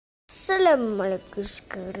Assalamualaikum,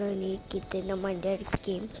 sekarang ni kita nak main dari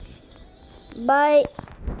game Bite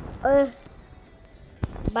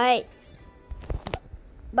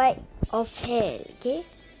of Hell. Okay,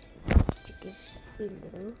 kita spin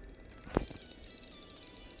dulu.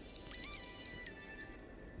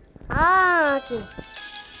 Okay,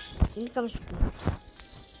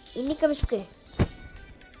 ini kamu suka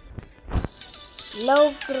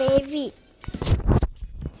low gravity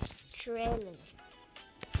trailer.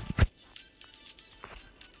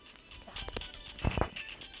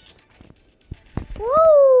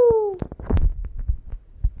 Woo!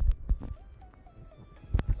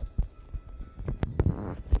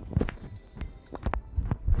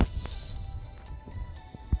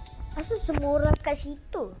 Asal semua orang kat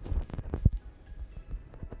situ?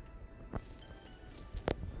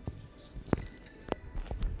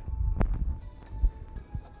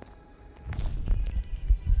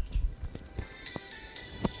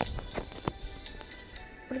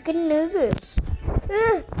 Kena ke?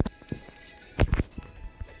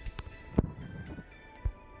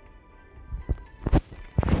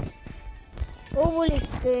 Oh, boleh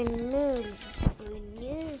kena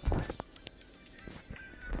rupanya.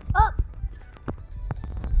 Oh.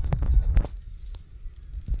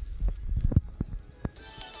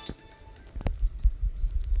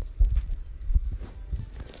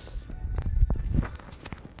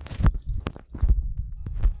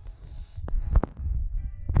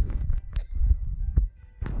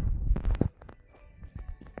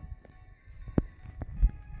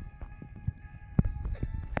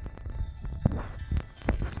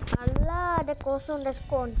 Alah, ada kosong dah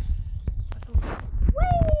skon. Wee!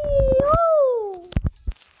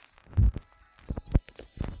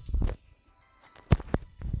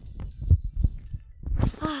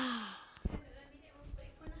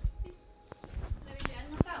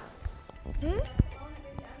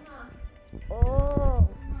 Oh.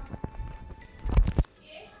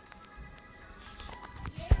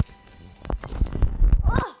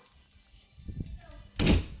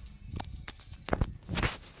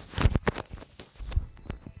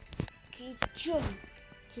 Jom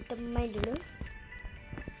kita main dulu.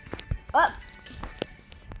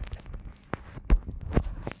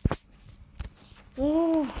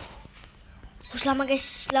 Selamat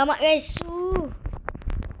guys, selamat.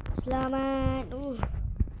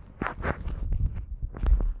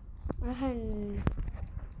 Rahan.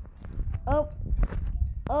 Wow.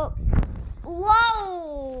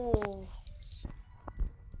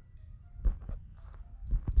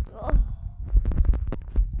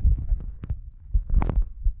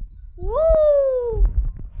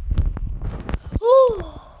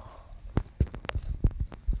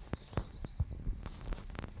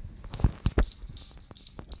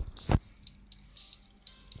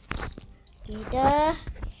 Tidak.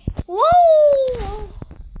 Wow.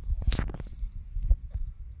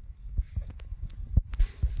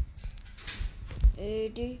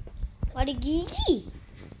 Ada gigi.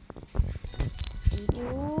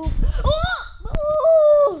 Hidup.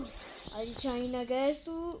 Ada China guys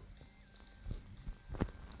tu.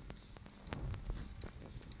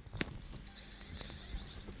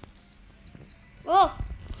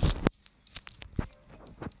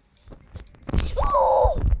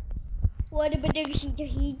 Ada benda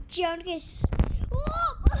hijau guys.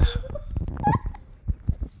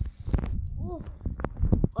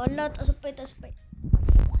 Allah, tak sampai.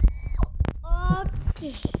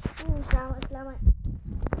 Okey. Selamat.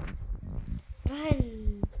 Run.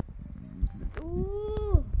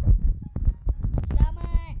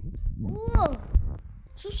 Selamat.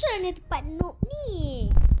 Susah ni tempat noob ni.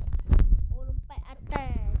 Lompat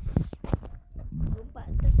atas.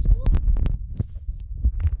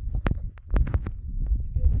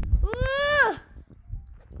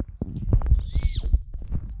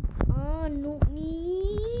 Noob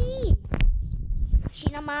ni.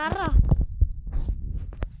 Cina marah.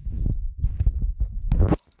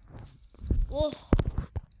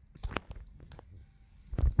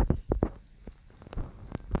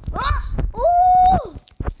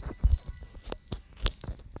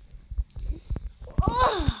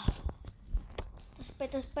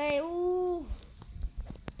 Tersepai.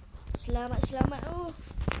 Selamat.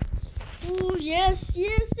 Yes.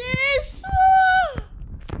 Let's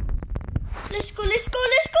go.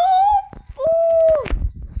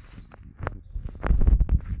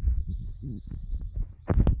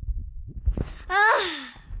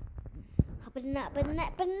 Penat.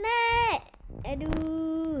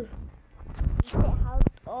 Aduh. Reset how.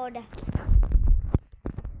 Dah.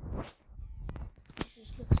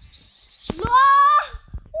 Slow.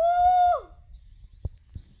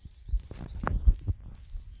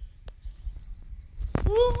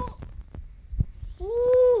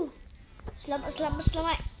 Selamat.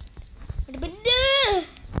 Ada benda.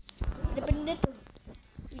 Ada benda tu.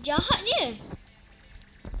 Jahatnya.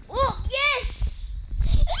 Oh, yes.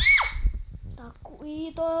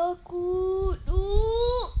 Takut.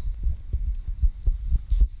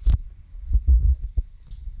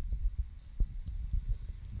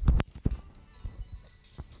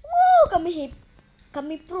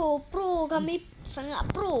 Kami pro, kami sangat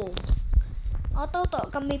pro. Tahu tak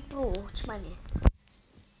kami pro macam mana?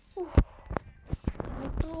 Kami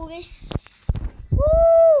pro guys.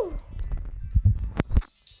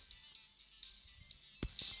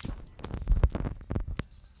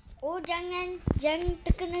 Oh, jangan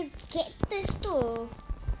terkena cactus tu.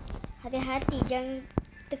 Hati-hati jangan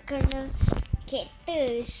terkena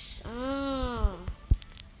cactus.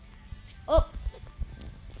 Oh.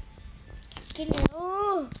 Kena.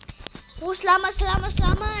 Selamat. Jangan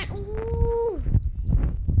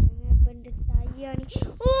benda tayar ni.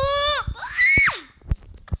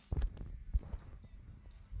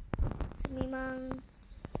 Memang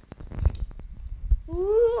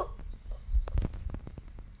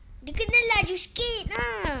dia kena laju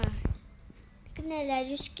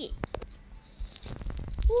sikit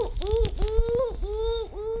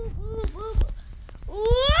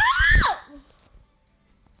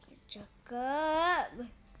Cakap.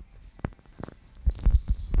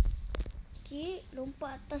 Okey,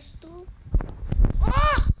 lompat atas tu.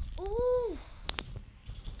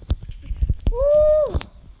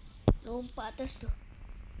 Lompat atas tu.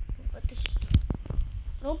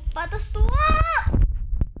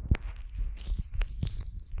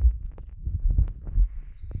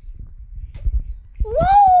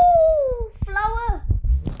 Flower.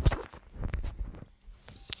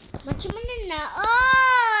 Macam mana nak?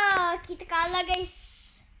 Kita kalah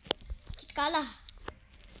guys.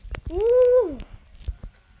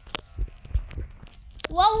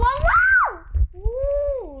 Wow.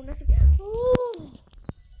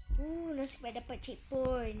 Nasib dapat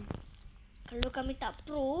checkpoint. Kalau kami tak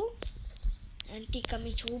pro, nanti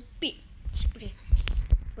kami cupik seperti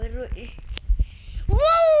perut ni.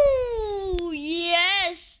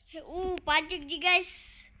 Yes. Pajak je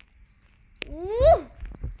guys.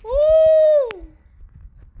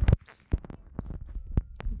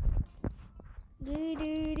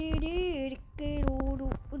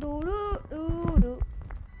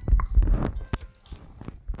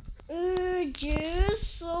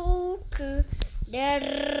 Suka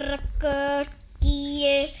neraka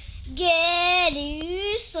dia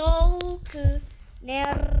gede suka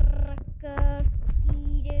neraka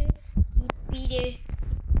dia.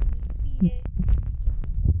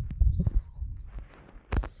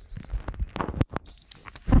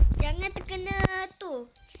 Jangan terkena tu.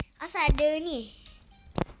 Asal ada ni.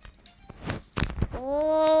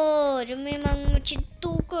 Dia memang macam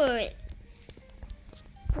tu kot.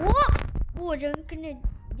 Jangan kena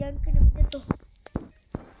benda tu.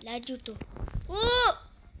 Laju tu.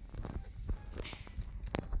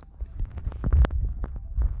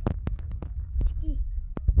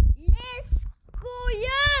 Let's go.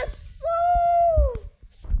 Yes.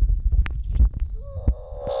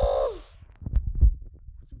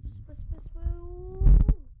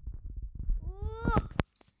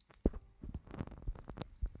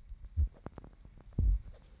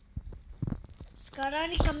 Sekarang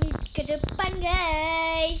ni kami ke depan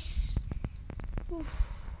guys.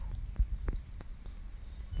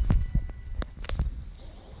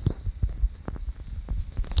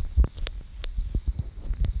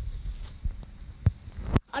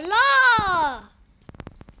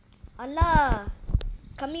 Alah.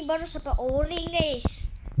 Kami baru sampai orange guys.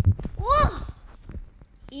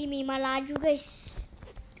 Memang laju guys.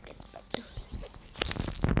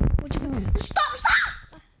 Stop.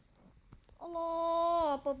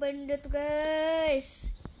 Allah, apa benda tu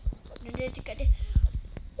guys? Dia dekat dia.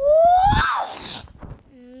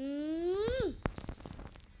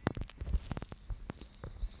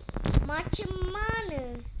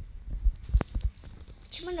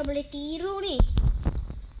 Macam mana boleh tiru ni?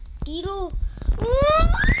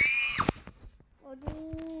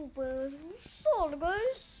 Aduh, besar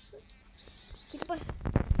guys. Kita apa?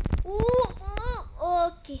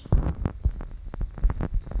 Okey.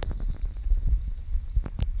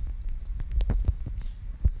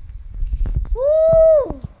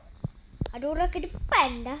 Ada orang ke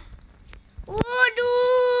depan dah.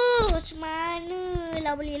 Waduh, macam mana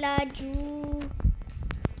lah boleh laju?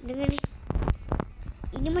 Dengar ni.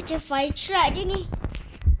 Ini macam fire truck je ni.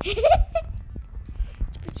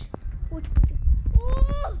 Cepat.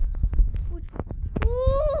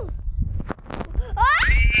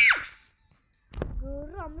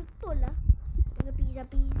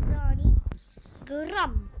 macam pizza ni.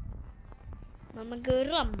 Geram. Mama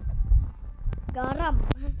geram. Garam.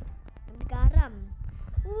 Mama garam.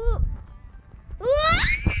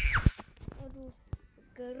 Aduh,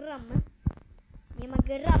 geram. Memang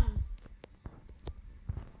geram.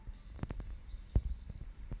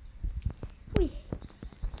 Wih,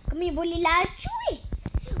 kami boleh laju .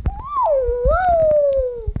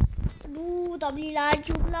 Aduh, tak boleh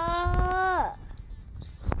laju pula.